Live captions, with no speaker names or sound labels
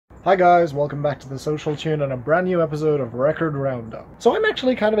Hi guys, welcome back to the Social Tune and a brand new episode of Record Roundup. So I'm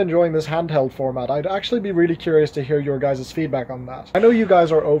actually kind of enjoying this handheld format. I'd actually be really curious to hear your guys' feedback on that. I know you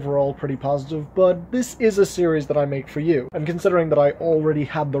guys are overall pretty positive, but this is a series that I make for you. And considering that I already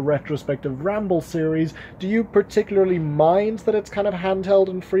had the retrospective Ramble series, do you particularly mind that it's kind of handheld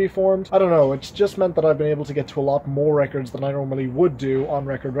and freeformed? I don't know, it's just meant that I've been able to get to a lot more records than I normally would do on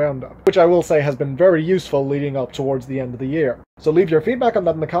Record Roundup, which I will say has been very useful leading up towards the end of the year. So leave your feedback on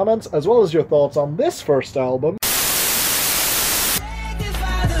that in the comments, as well as your thoughts on this first album.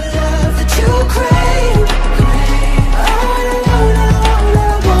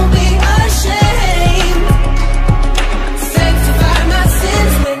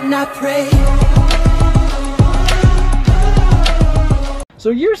 So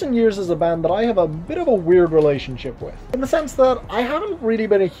Years and Years is a band that I have a bit of a weird relationship with, in the sense that I haven't really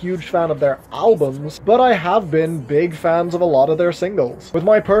been a huge fan of their albums, but I have been big fans of a lot of their singles, with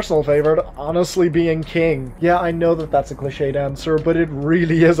my personal favourite honestly being King. Yeah, I know that that's a cliched answer, but it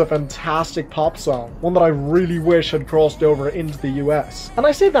really is a fantastic pop song, one that I really wish had crossed over into the US. And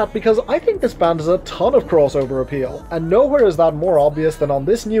I say that because I think this band has a ton of crossover appeal, and nowhere is that more obvious than on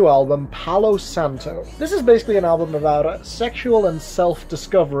this new album, Palo, Santo. This is basically an album about sexual and self-discovery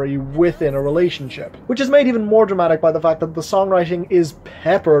within a relationship, which is made even more dramatic by the fact that the songwriting is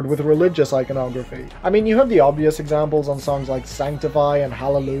peppered with religious iconography. I mean, you have the obvious examples on songs like Sanctify and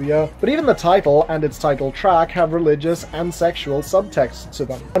Hallelujah, but even the title and its title track have religious and sexual subtexts to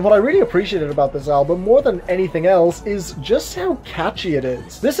them. And what I really appreciated about this album more than anything else is just how catchy it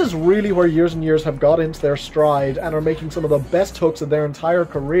is. This is really where Years and Years have got into their stride and are making some of the best hooks of their entire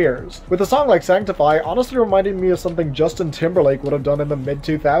careers, with a song like Sanctify honestly reminding me of something Justin Timberlake would have done in the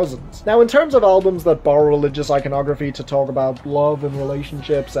mid-2000s. Now, in terms of albums that borrow religious iconography to talk about love and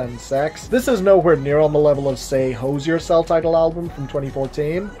relationships and sex, this is nowhere near on the level of, say, Hosier's self-titled album from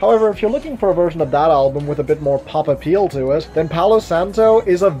 2014. However, if you're looking for a version of that album with a bit more pop appeal to it, then Palo Santo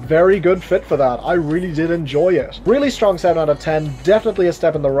is a very good fit for that. I really did enjoy it. Really strong 7 out of 10, definitely a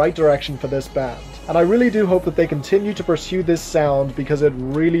step in the right direction for this band. And I really do hope that they continue to pursue this sound because it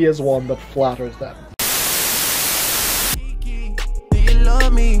really is one that flatters them.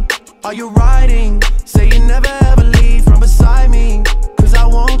 Me? Are you riding? Say you never ever leave from beside me, cause I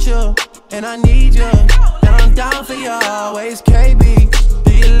want you and I need you and I'm down for you always. KB,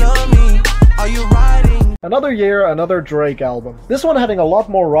 do you love me? Are you riding? Another year, another Drake album. This one having a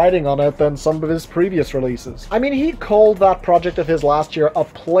lot more writing on it than some of his previous releases. I mean, he called that project of his last year a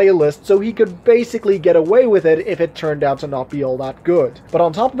playlist, so he could basically get away with it if it turned out to not be all that good. But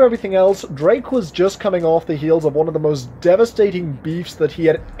on top of everything else, Drake was just coming off the heels of one of the most devastating beefs that he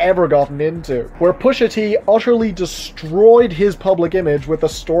had ever gotten into, where Pusha T utterly destroyed his public image with the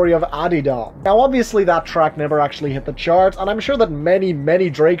story of Adidon. Now obviously that track never actually hit the charts, and I'm sure that many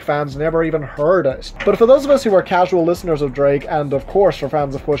Drake fans never even heard it. But for those of us who are casual listeners of Drake, and of course for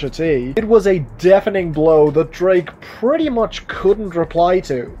fans of Pusha T, it was a deafening blow that Drake pretty much couldn't reply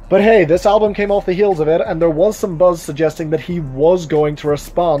to. But hey, this album came off the heels of it, and there was some buzz suggesting that he was going to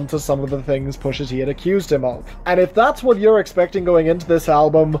respond to some of the things Pusha T had accused him of. And if that's what you're expecting going into this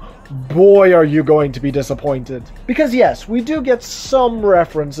album, boy are you going to be disappointed. Because yes, we do get some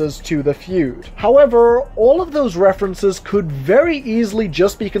references to the feud. However, all of those references could very easily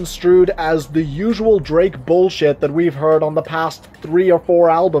just be construed as the usual Drake bullshit that we've heard on the past 3 or 4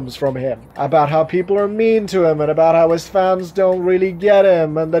 albums from him. About how people are mean to him, and about how his fans don't really get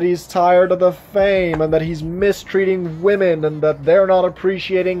him, and that he's tired of the fame, and that he's mistreating women, and that they're not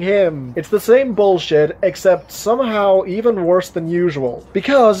appreciating him. It's the same bullshit, except somehow even worse than usual.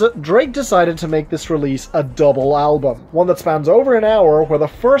 Because Drake decided to make this release a double album. One that spans over an hour, where the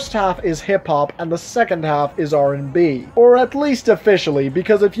first half is hip-hop and the second half is R&B. Or at least officially,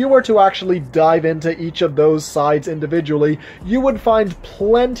 because if you were to actually dive into each of those sides individually, you would find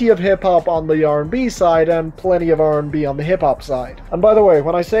plenty of hip-hop on the R&B side and plenty of R&B on the hip-hop side. And by the way,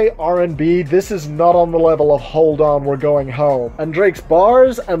 when I say R&B, this is not on the level of "Hold On, We're Going Home." And Drake's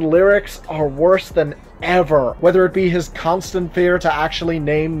bars and lyrics are worse than ever. Whether it be his constant fear to actually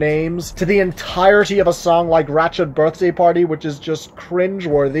name names, to the entirety of a song like Ratchet Birthday Party, which is just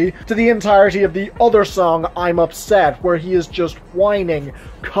cringeworthy, to the entirety of the other song I'm Upset, where he is just whining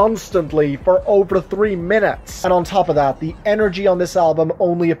constantly for over 3 minutes. And on top of that, the energy on this album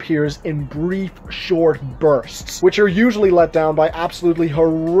only appears in brief, short bursts, which are usually let down by absolutely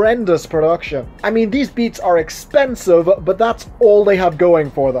horrendous production. I mean, these beats are expensive, but that's all they have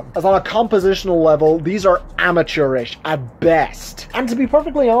going for them, as on a compositional level, these are amateurish at best. And to be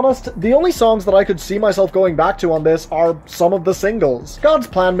perfectly honest, the only songs that I could see myself going back to on this are some of the singles. God's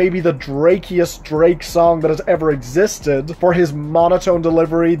Plan may be the Drakiest Drake song that has ever existed for his monotone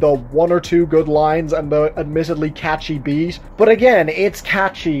delivery, the one or two good lines, and the admittedly catchy beat. But again, it's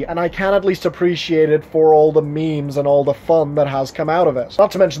catchy, and I can at least appreciate it for all the memes and all the fun that has come out of it.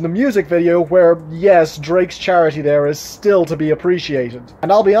 Not to mention the music video, where, yes, Drake's charity there is still to be appreciated.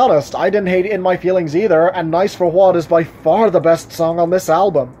 And I'll be honest, I didn't hate In My Feelings either, and Nice for What is by far the best song on this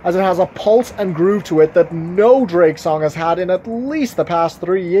album, as it has a pulse and groove to it that no Drake song has had in at least the past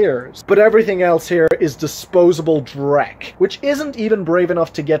 3 years. But everything else here is disposable dreck, which isn't even brave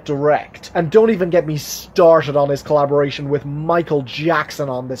enough to get direct. And don't even get me started on his collaboration with Michael Jackson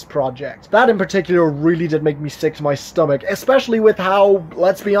on this project. That in particular really did make me sick to my stomach, especially with how,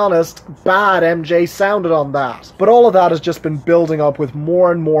 let's be honest, bad MJ sounded on that. But all of that has just been building up with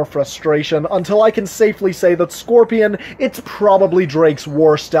more and more frustration until I can safely say that Scorpion, it's probably Drake's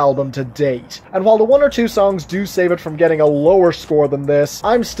worst album to date. And while the one or two songs do save it from getting a lower score than this,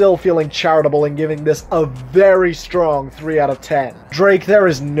 I'm still feeling charitable in giving this a very strong 3 out of 10. Drake, there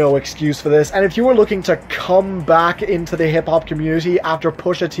is no excuse for this, and if you were looking to come back into the hip-hop community after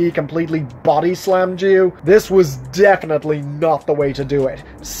Pusha T completely body slammed you, this was definitely not the way to do it.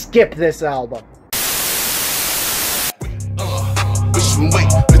 Skip this album.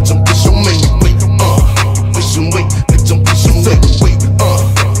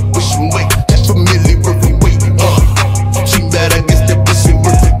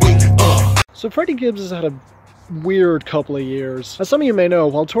 So Freddie Gibbs has had a weird couple of years. As some of you may know,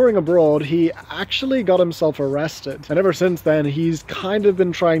 while touring abroad, he actually got himself arrested. And ever since then, he's kind of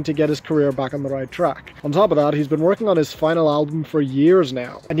been trying to get his career back on the right track. On top of that, he's been working on his final album for years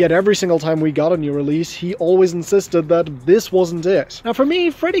now. And yet every single time we got a new release, he always insisted that this wasn't it. Now for me,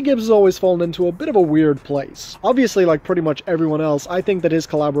 Freddie Gibbs has always fallen into a bit of a weird place. Obviously, like pretty much everyone else, I think that his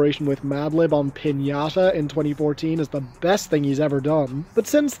collaboration with Madlib on Pinata in 2014 is the best thing he's ever done. But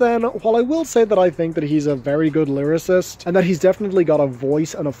since then, while I will say that I think that he's a very good lyricist, and that he's definitely got a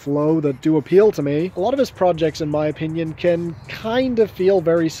voice and a flow that do appeal to me, a lot of his projects, in my opinion, can kind of feel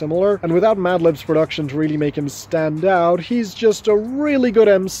very similar, and without Madlib's production to really make him stand out, he's just a really good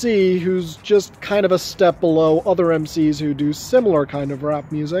MC who's just kind of a step below other MCs who do similar kind of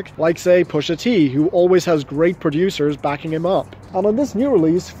rap music, like say Pusha T, who always has great producers backing him up. And on this new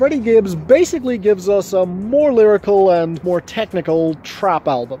release, Freddie Gibbs basically gives us a more lyrical and more technical trap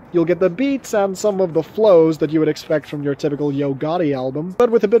album. You'll get the beats and some of the flows that you would expect from your typical Yo Gotti album,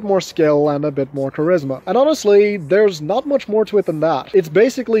 but with a bit more skill and a bit more charisma. And honestly, there's not much more to it than that. It's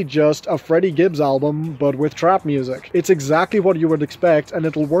basically just a Freddie Gibbs album, but with trap music. It's exactly what you would expect, and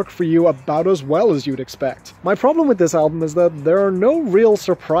it'll work for you about as well as you'd expect. My problem with this album is that there are no real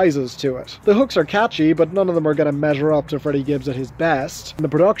surprises to it. The hooks are catchy, but none of them are going to measure up to Freddie Gibbs at his best. And the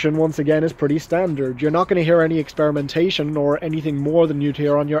production, once again, is pretty standard. You're not going to hear any experimentation or anything more than you'd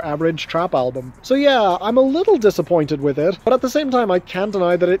hear on your average trap album. So yeah, I'm a little disappointed with it, but at the same time I can't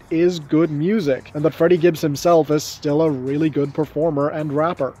deny that it is good music, and that Freddie Gibbs himself is still a really good performer and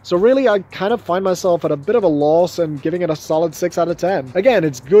rapper. So really, I kind of find myself at a bit of a loss and giving it a solid 6 out of 10. Again,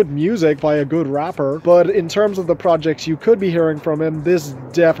 it's good music by a good rapper, but in terms of the projects you could be hearing from him, this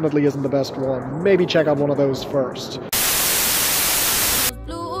definitely isn't the best one. Maybe check out one of those first.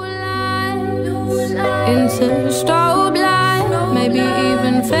 Into the strobe light, maybe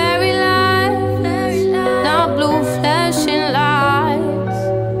even fairy light, now blue flashing lights.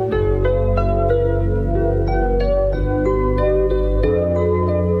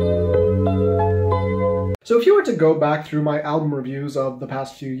 So if you were to go back through my album reviews of the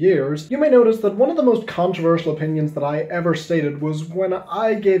past few years, you may notice that one of the most controversial opinions that I ever stated was when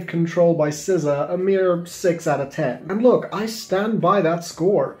I gave Control by SZA a mere 6 out of 10. And look, I stand by that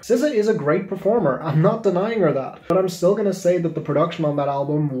score. SZA is a great performer, I'm not denying her that, but I'm still gonna say that the production on that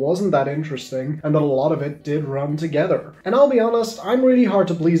album wasn't that interesting, and that a lot of it did run together. And I'll be honest, I'm really hard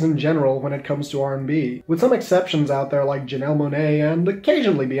to please in general when it comes to R&B. With some exceptions out there like Janelle Monáe and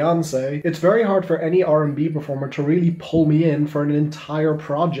occasionally Beyoncé, it's very hard for any R&B performer to really pull me in for an entire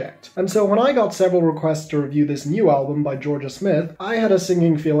project. And so when I got several requests to review this new album by Jorja Smith, I had a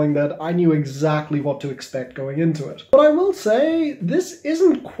singing feeling that I knew exactly what to expect going into it. But I will say, this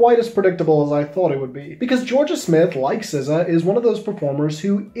isn't quite as predictable as I thought it would be, because Jorja Smith, like SZA, is one of those performers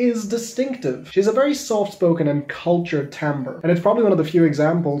who is distinctive. She has a very soft-spoken and cultured timbre, and it's probably one of the few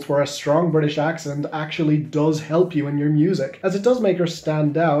examples where a strong British accent actually does help you in your music, as it does make her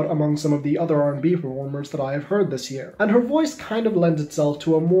stand out among some of the other R&B performers that I have I've heard this year. And her voice kind of lends itself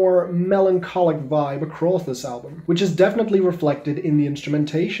to a more melancholic vibe across this album, which is definitely reflected in the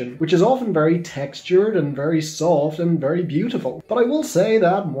instrumentation, which is often very textured and very soft and very beautiful. But I will say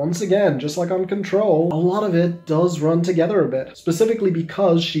that, once again, just like on Control, a lot of it does run together a bit, specifically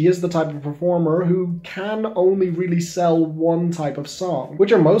because she is the type of performer who can only really sell one type of song,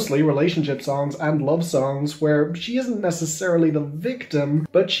 which are mostly relationship songs and love songs where she isn't necessarily the victim,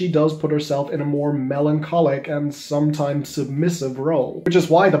 but she does put herself in a more melancholic and sometimes submissive role. Which is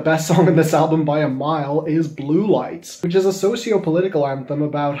why the best song in this album by a mile is Blue Lights, which is a socio-political anthem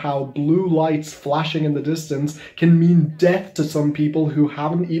about how blue lights flashing in the distance can mean death to some people who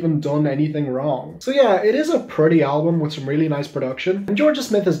haven't even done anything wrong. So yeah, it is a pretty album with some really nice production, and Jorja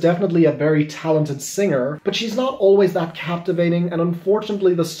Smith is definitely a very talented singer, but she's not always that captivating, and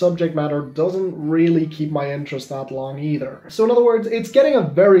unfortunately the subject matter doesn't really keep my interest that long either. So in other words, it's getting a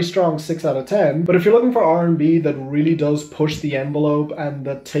very strong 6 out of 10, but if you're looking for R&B that really does push the envelope and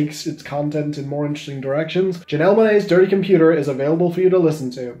that takes its content in more interesting directions, Janelle Monáe's Dirty Computer is available for you to listen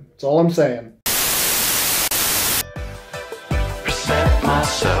to. That's all I'm saying. Present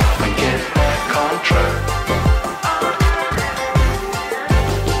myself and get control.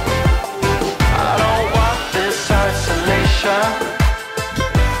 I don't want this isolation.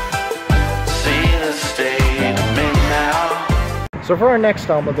 See the state I'm in now. So for our next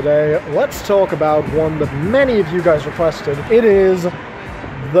album of the day, let's talk about one that many of you guys requested. It is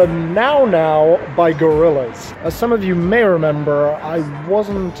The Now Now by Gorillaz. As some of you may remember, I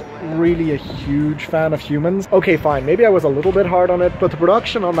wasn't really a huge fan of Humans. Okay, fine, maybe I was a little bit hard on it, but the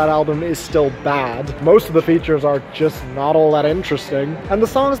production on that album is still bad. Most of the features are just not all that interesting, and the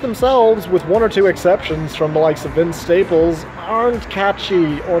songs themselves, with one or two exceptions from the likes of Vince Staples, aren't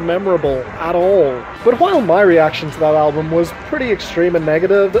catchy or memorable at all. But while my reaction to that album was pretty extreme and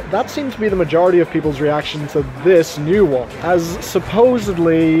negative, that seemed to be the majority of people's reaction to this new one, as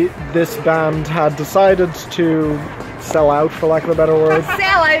supposedly this band had decided to sell out, for lack of a better word.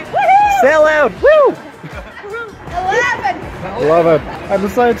 Sell out! Woohoo! Sell out! Woo! 11! Love it. I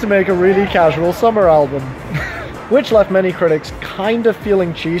decided to make a really casual summer album. Which left many critics kind of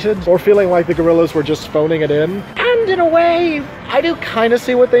feeling cheated, or feeling like the Gorillaz were just phoning it in. And in a way, I do kind of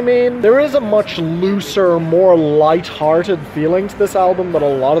see what they mean. There is a much looser, more light-hearted feeling to this album that a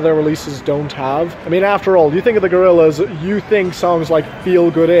lot of their releases don't have. I mean, after all, you think of the Gorillaz, you think songs like Feel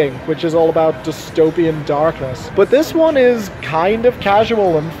Good Inc., which is all about dystopian darkness. But this one is kind of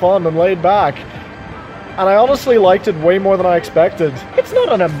casual and fun and laid back. And I honestly liked it way more than I expected. It's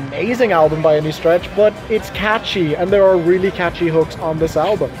not an amazing album by any stretch, but it's catchy, and there are really catchy hooks on this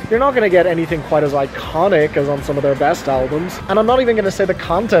album. You're not going to get anything quite as iconic as on some of their best albums, and I'm not even going to say the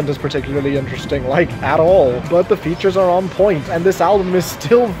content is particularly interesting, like, at all, but the features are on point, and this album is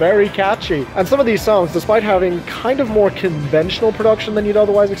still very catchy. And some of these songs, despite having kind of more conventional production than you'd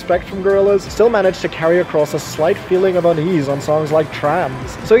otherwise expect from Gorillaz, still manage to carry across a slight feeling of unease on songs like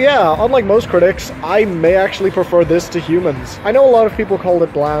Trams. So yeah, unlike most critics, I may actually prefer this to Humans. I know a lot of people called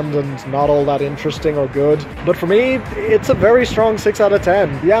it bland and not all that interesting or good, but for me, it's a very strong 6 out of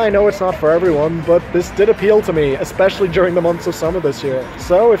 10. Yeah, I know it's not for everyone, but this did appeal to me, especially during the months of summer this year.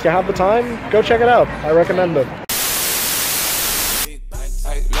 So if you have the time, go check it out. I recommend it. Big bank,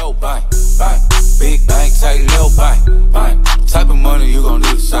 tight, low buy. Big bank, tight, low buy. Type of money you gon'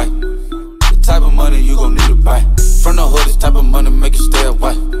 need to sight. The type of money you gon' need to buy. From the hood, this type of money make you stay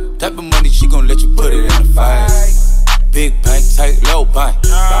away. Type of money she gon' let you put it in the fight. Big bank, tight, low buy.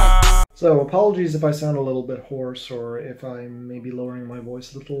 So apologies if I sound a little bit hoarse or if I'm maybe lowering my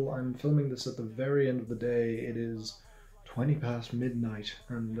voice a little. I'm filming this at the very end of the day. It is 20 past midnight,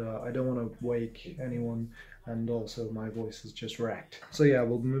 and I don't want to wake anyone, and also my voice is just wrecked. So yeah,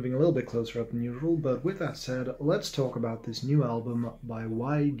 we'll be moving a little bit closer up than usual, but with that said, let's talk about this new album by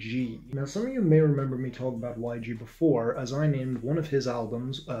YG. Now, some of you may remember me talking about YG before, as I named one of his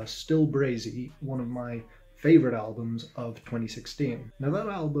albums, Still Brazy, one of my favorite albums of 2016. Now that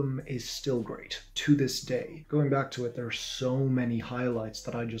album is still great, to this day. Going back to it, there are so many highlights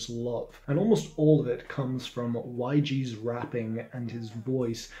that I just love, and almost all of it comes from YG's rapping and his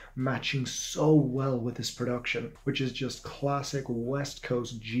voice matching so well with his production, which is just classic West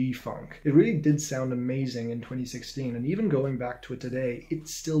Coast G-Funk. It really did sound amazing in 2016, and even going back to it today,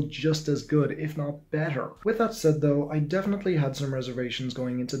 it's still just as good, if not better. With that said though, I definitely had some reservations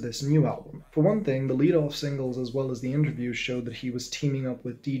going into this new album. For one thing, the lead-off singer singles as well as the interviews showed that he was teaming up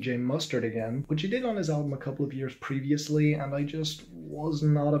with DJ Mustard again, which he did on his album a couple of years previously, and I just was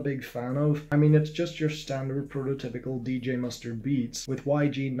not a big fan of. I mean, it's just your standard prototypical DJ Mustard beats, with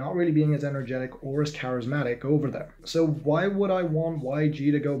YG not really being as energetic or as charismatic over them. So why would I want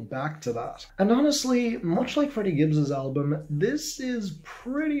YG to go back to that? And honestly, much like Freddie Gibbs' album, this is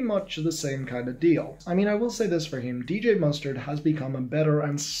pretty much the same kind of deal. I mean, I will say this for him, DJ Mustard has become a better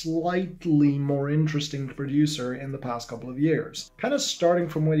and slightly more interesting producer in the past couple of years. Kind of starting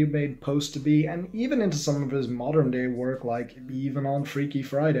from what he made Post to be, and even into some of his modern day work, like even on Freaky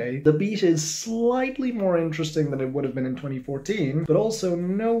Friday, the beat is slightly more interesting than it would have been in 2014, but also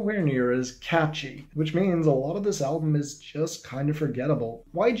nowhere near as catchy, which means a lot of this album is just kind of forgettable.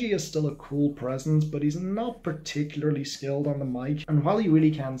 YG is still a cool presence, but he's not particularly skilled on the mic, and while he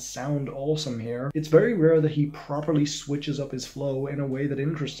really can sound awesome here, it's very rare that he properly switches up his flow in a way that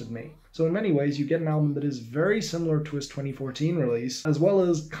interested me. So in many ways, you get an album that is very similar to his 2014 release, as well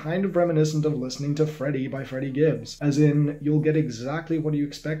as kind of reminiscent of listening to Freddie by Freddie Gibbs, as in, you'll get exactly what you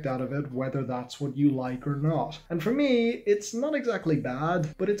expect out of it, whether that's what you like or not. And for me, it's not exactly bad,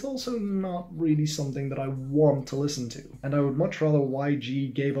 but it's also not really something that I want to listen to. And I would much rather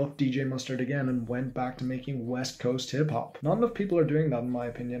YG gave up DJ Mustard again and went back to making West Coast hip-hop. Not enough people are doing that in my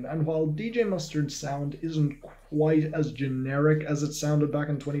opinion, and while DJ Mustard's sound isn't quite as generic as it sounded back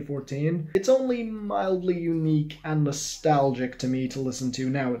in 2014, it's only mildly unique and nostalgic to me to listen to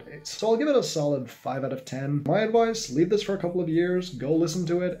nowadays. So I'll give it a solid 5 out of 10. My advice, leave this for a couple of years, go listen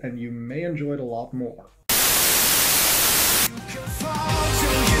to it, and you may enjoy it a lot more.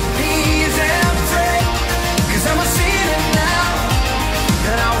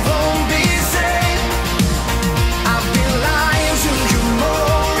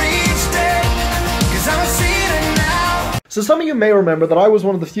 So some of you may remember that I was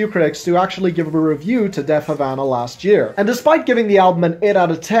one of the few critics to actually give a review to Def Havana last year. And despite giving the album an 8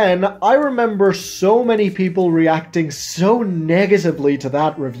 out of 10, I remember so many people reacting so negatively to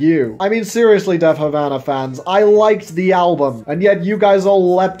that review. I mean, seriously, Def Havana fans, I liked the album, and yet you guys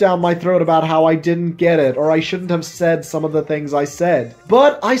all leapt down my throat about how I didn't get it, or I shouldn't have said some of the things I said.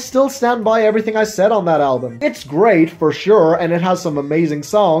 But I still stand by everything I said on that album. It's great, for sure, and it has some amazing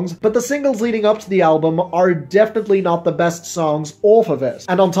songs, but the singles leading up to the album are definitely not the best songs off of it.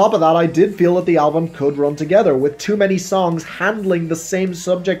 And on top of that, I did feel that the album could run together, with too many songs handling the same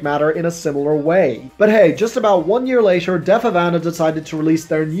subject matter in a similar way. But hey, just about 1 year later, Def Havana decided to release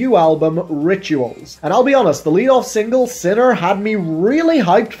their new album, Rituals. And I'll be honest, the lead-off single, Sinner, had me really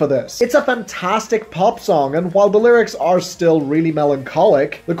hyped for this. It's a fantastic pop song, and while the lyrics are still really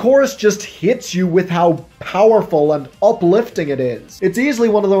melancholic, the chorus just hits you with how powerful and uplifting it is. It's easily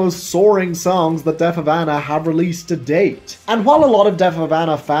one of those soaring songs that Def Havana have released to date. And while a lot of Def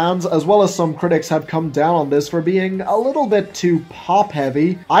Havana fans, as well as some critics, have come down on this for being a little bit too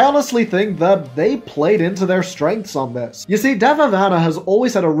pop-heavy, I honestly think that they played into their strengths on this. You see, Def Havana has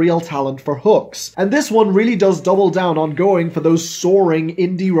always had a real talent for hooks, and this one really does double down on going for those soaring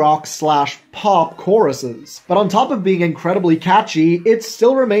indie rock / pop choruses. But on top of being incredibly catchy, it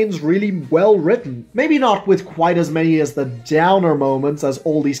still remains really well written. Maybe not with quite as many as the downer moments as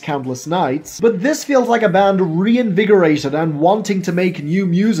All These Countless Nights, but this feels like a band reinvigorated and wanting to make new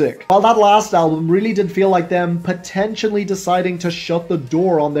music, while that last album really did feel like them potentially deciding to shut the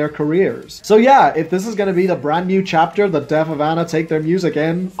door on their careers. So yeah, if this is going to be the brand new chapter that Def Havana take their music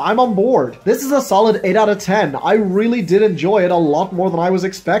in, I'm on board. This is a solid 8 out of 10. I really did enjoy it a lot more than I was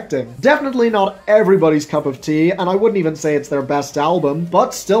expecting. Definitely not everybody's cup of tea, and I wouldn't even say it's their best album,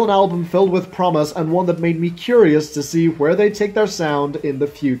 but still an album filled with promise and one that made me curious to see where they take their sound in the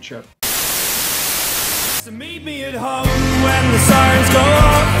future. So meet me at home when the sirens go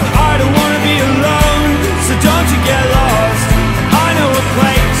off. I don't want to be alone, so don't you get lost. I know a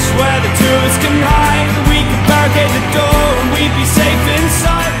place where the tourists can hide. We can barricade the door and we'd be safe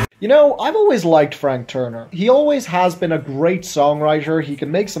inside. You know, I've always liked Frank Turner. He always has been a great songwriter. He can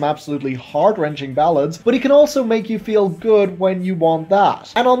make some absolutely heart-wrenching ballads, but he can also make you feel good when you want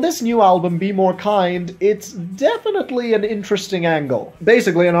that. And on this new album, Be More Kind, it's definitely an interesting angle.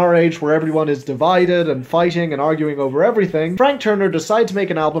 Basically, in our age where everyone is divided and fighting and arguing over everything, Frank Turner decided to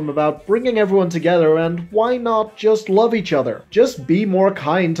make an album about bringing everyone together, and why not just love each other? Just be more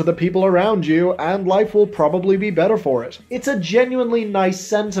kind to the people around you, and life will probably be better for it. It's a genuinely nice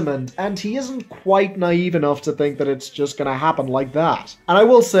sentiment achievement, and he isn't quite naive enough to think that it's just gonna happen like that. And I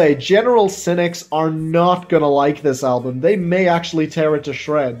will say, general cynics are not gonna like this album. They may actually tear it to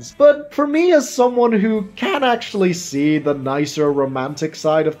shreds. But for me, as someone who can actually see the nicer romantic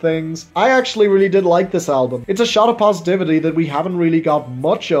side of things, I actually really did like this album. It's a shot of positivity that we haven't really got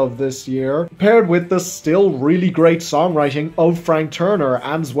much of this year, paired with the still really great songwriting of Frank Turner,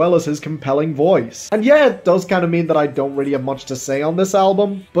 as well as his compelling voice. And yeah, it does kind of mean that I don't really have much to say on this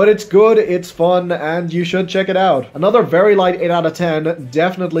album, but it's good, it's fun, and you should check it out. Another very light 8 out of 10,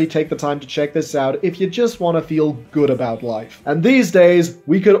 definitely take the time to check this out if you just want to feel good about life. And these days,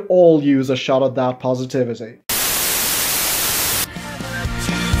 we could all use a shot of that positivity.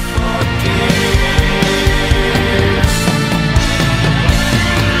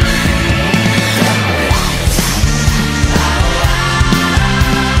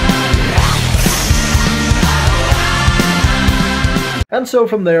 And so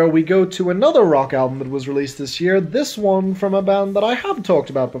from there, we go to another rock album that was released this year, this one from a band that I have talked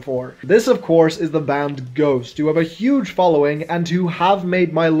about before. This, of course, is the band Ghost, who have a huge following and who have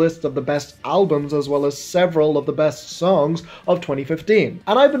made my list of the best albums as well as several of the best songs of 2015.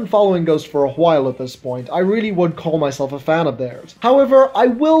 And I've been following Ghost for a while at this point. I really would call myself a fan of theirs. However, I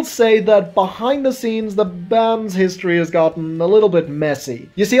will say that behind the scenes, the band's history has gotten a little bit messy.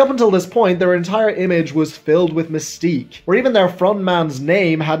 You see, up until this point, their entire image was filled with mystique, where even their frontman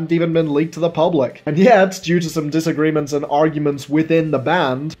name hadn't even been leaked to the public. And yet, due to some disagreements and arguments within the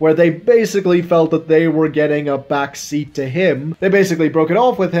band, where they basically felt that they were getting a back seat to him, they basically broke it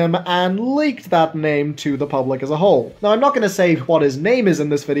off with him and leaked that name to the public as a whole. Now, I'm not going to say what his name is in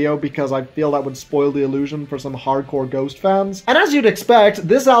this video because I feel that would spoil the illusion for some hardcore Ghost fans. And as you'd expect,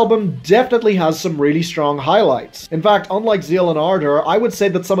 this album definitely has some really strong highlights. In fact, unlike Zeal and Ardor, I would say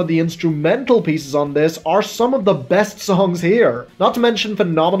that some of the instrumental pieces on this are some of the best songs here. Not to mention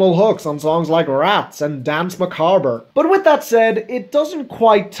phenomenal hooks on songs like Rats and Dance Macabre. But with that said, it doesn't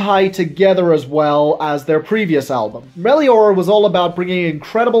quite tie together as well as their previous album. Meliora was all about bringing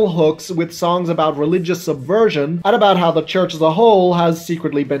incredible hooks with songs about religious subversion and about how the church as a whole has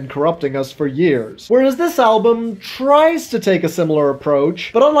secretly been corrupting us for years. Whereas this album tries to take a similar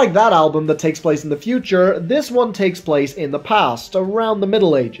approach, but unlike that album that takes place in the future, this one takes place in the past, around the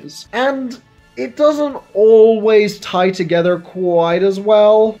Middle Ages. And it doesn't always tie together quite as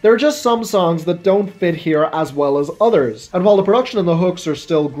well. There are just some songs that don't fit here as well as others. And while the production and the hooks are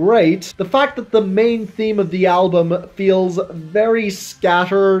still great, the fact that the main theme of the album feels very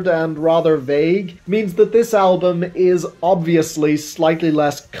scattered and rather vague means that this album is obviously slightly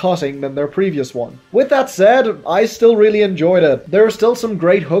less cutting than their previous one. With that said, I still really enjoyed it. There are still some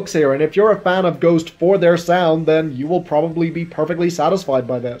great hooks here, and if you're a fan of Ghost for their sound, then you will probably be perfectly satisfied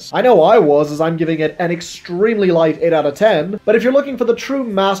by this. I know I was, as I'm giving it an extremely light 8 out of 10, but if you're looking for the true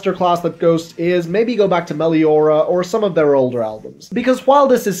masterclass that Ghost is, maybe go back to Meliora or some of their older albums. Because while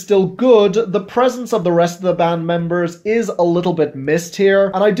this is still good, the presence of the rest of the band members is a little bit missed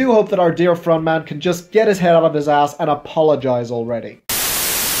here, and I do hope that our dear frontman can just get his head out of his ass and apologize already.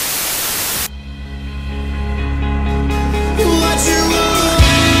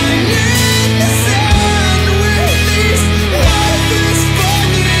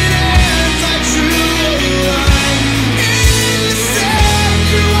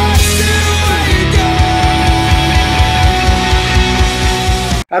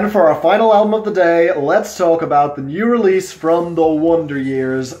 And for our final album of the day, let's talk about the new release from the Wonder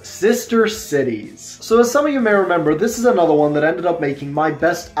Years, Sister Cities. So as some of you may remember, this is another one that ended up making my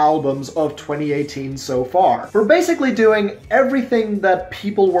best albums of 2018 so far. For basically doing everything that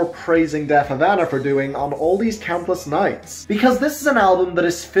people were praising Def Havana for doing on all these countless nights. Because this is an album that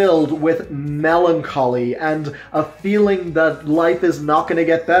is filled with melancholy and a feeling that life is not going to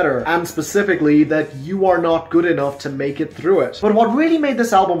get better, and specifically that you are not good enough to make it through it. But what really made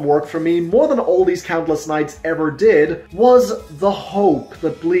this album work for me more than all these countless nights ever did was the hope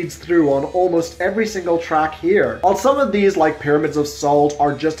that bleeds through on almost every single track here. While some of these, like Pyramids of Salt,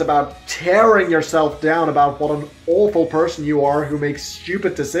 are just about tearing yourself down about what an awful person you are who makes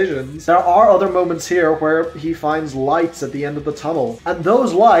stupid decisions, there are other moments here where he finds lights at the end of the tunnel. And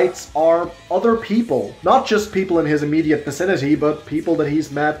those lights are other people. Not just people in his immediate vicinity, but people that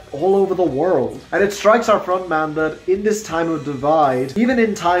he's met all over the world. And it strikes our frontman that in this time of divide, even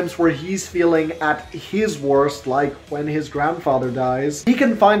in times where he's feeling at his worst, like when his grandfather dies, he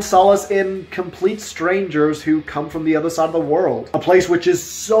can find solace in complete strangers who come from the other side of the world. A place which is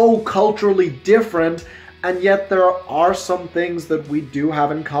so culturally different, and yet there are some things that we do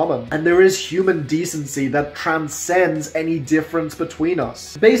have in common. And there is human decency that transcends any difference between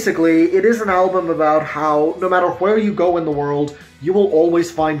us. Basically, it is an album about how, no matter where you go in the world, you will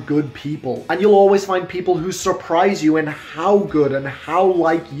always find good people. And you'll always find people who surprise you in how good and how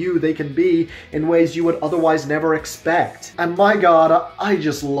like you they can be in ways you would otherwise never expect. And my god, I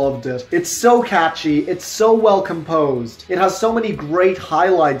just loved it. It's so catchy, it's so well composed. It has so many great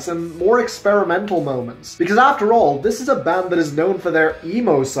highlights and more experimental moments. Because after all, this is a band that is known for their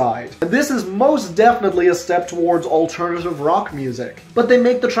emo side. And this is most definitely a step towards alternative rock music. But they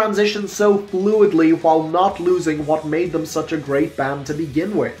make the transition so fluidly while not losing what made them such a great band to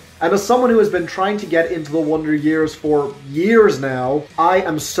begin with. And as someone who has been trying to get into the Wonder Years for years now, I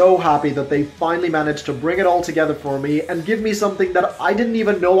am so happy that they finally managed to bring it all together for me and give me something that I didn't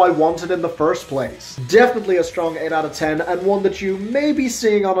even know I wanted in the first place. Definitely a strong 8 out of 10, and one that you may be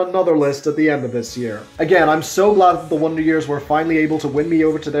seeing on another list at the end of this year. Again, I'm so glad that the Wonder Years were finally able to win me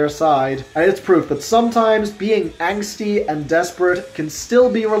over to their side, and it's proof that sometimes being angsty and desperate can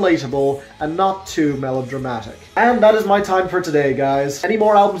still be relatable and not too melodramatic. And that is my time for today, guys. Any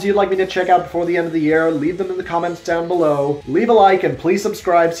more albums you'd like me to check out before the end of the year, leave them in the comments down below. Leave a like and please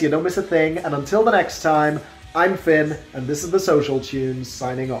subscribe so you don't miss a thing. And until the next time, I'm Finn, and this is the Social Tunes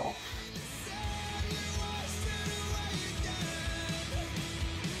signing off.